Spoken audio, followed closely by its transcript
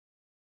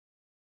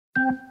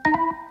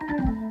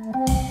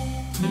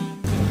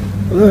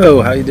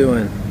Hello, how you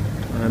doing?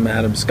 I'm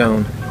Adam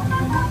Scone.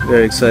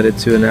 Very excited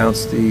to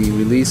announce the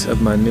release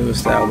of my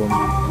newest album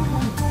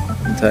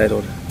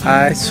entitled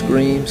I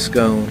Scream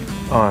Scone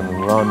on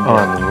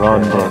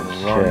Rondette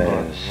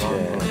Jazz.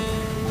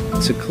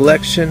 It's a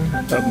collection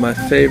of my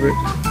favorite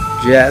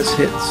jazz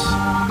hits,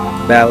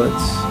 ballads,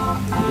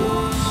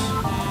 blues.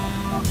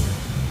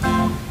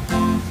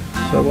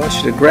 So I want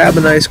you to grab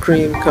an ice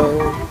cream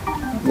cone,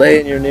 lay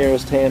in your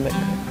nearest hammock,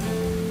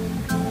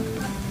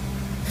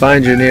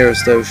 find your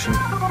nearest ocean,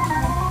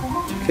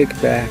 kick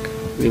back,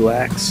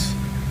 relax,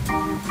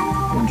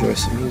 enjoy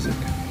some music.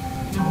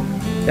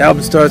 The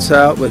album starts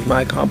out with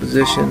my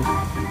composition,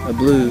 a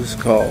blues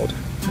called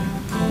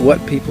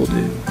What People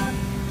Do.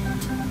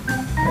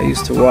 I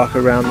used to walk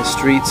around the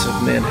streets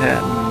of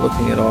Manhattan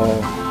looking at all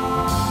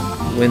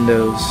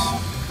windows,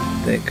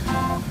 think,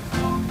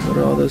 what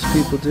are all those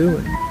people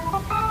doing?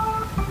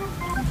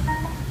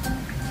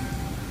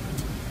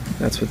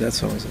 That's what that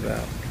song's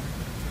about.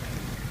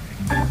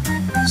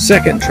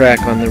 Second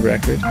track on the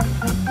record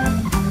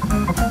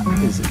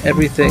is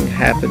Everything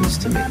Happens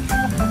to Me.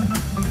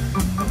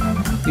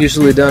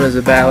 Usually done as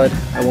a ballad,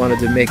 I wanted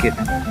to make it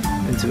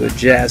into a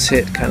jazz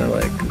hit, kind of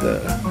like the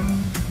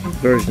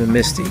version of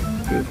Misty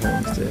Groove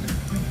Holmes did.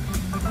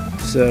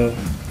 So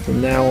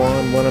from now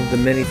on, one of the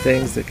many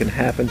things that can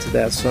happen to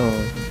that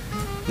song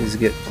is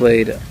get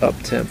played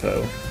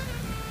up-tempo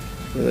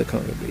with a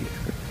conga beat.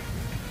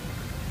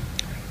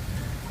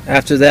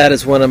 After that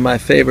is one of my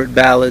favorite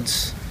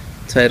ballads,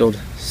 titled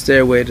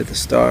Stairway to the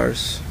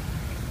Stars.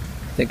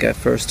 I think I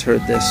first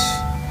heard this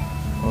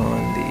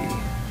on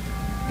the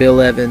Bill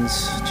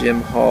Evans,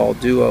 Jim Hall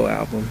duo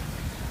album.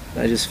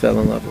 I just fell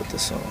in love with the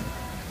song.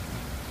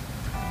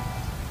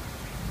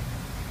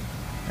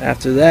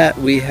 After that,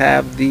 we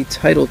have the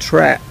title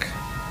track,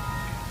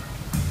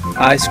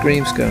 I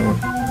Scream Scone.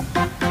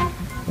 I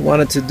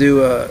wanted to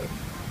do a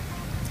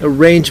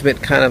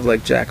arrangement kind of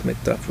like Jack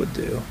McDuff would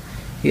do.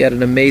 He had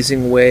an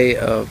amazing way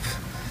of,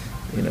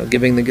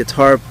 giving the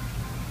guitar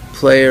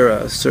player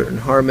a certain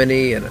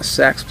harmony, and a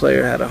sax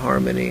player had a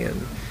harmony,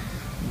 and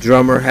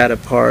drummer had a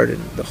part,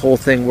 and the whole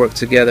thing worked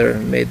together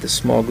and made the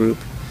small group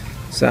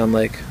sound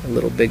like a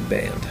little big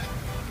band.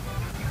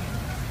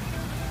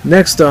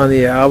 Next on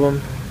the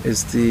album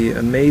is the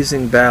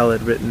amazing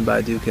ballad written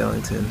by Duke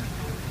Ellington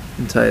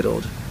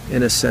entitled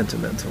In a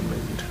Sentimental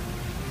Mood.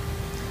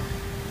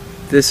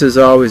 This is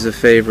always a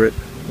favorite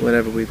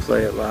whenever we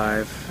play it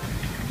live.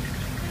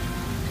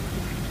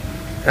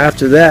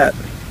 After that,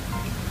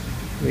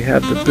 we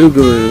have the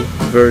Boogaloo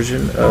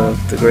version of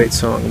the great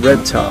song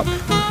Red Top.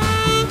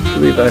 I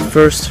believe I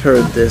first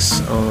heard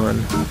this on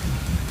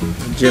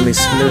a Jimmy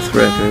Smith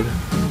record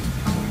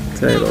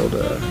titled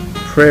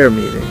Prayer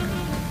Meeting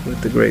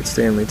with the great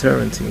Stanley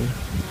Turrentine.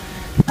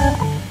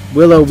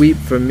 Willow Weep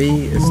for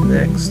Me is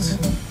next.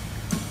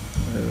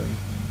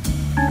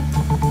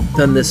 I've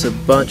done this a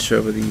bunch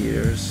over the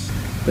years,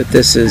 but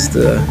this is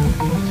the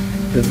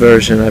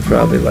version I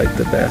probably like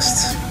the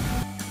best.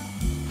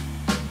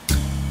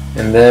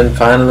 And then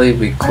finally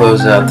we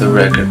close out the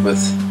record with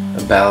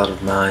a ballad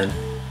of mine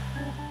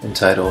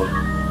entitled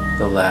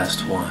The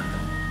Last One.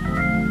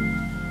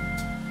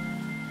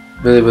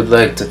 Really would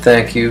like to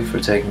thank you for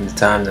taking the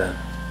time to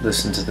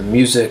listen to the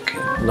music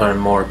and learn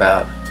more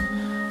about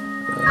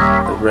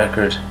the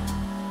record.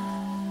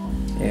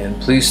 And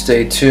please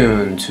stay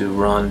tuned to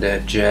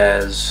Rondette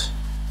Jazz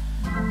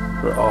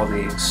for all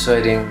the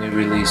exciting new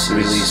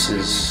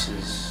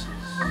releases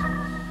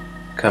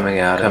coming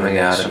out in the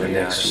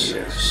next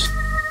years.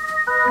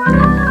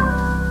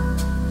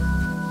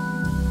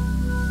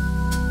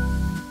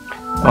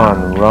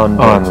 On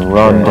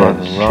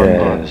Rondette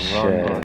Jazz.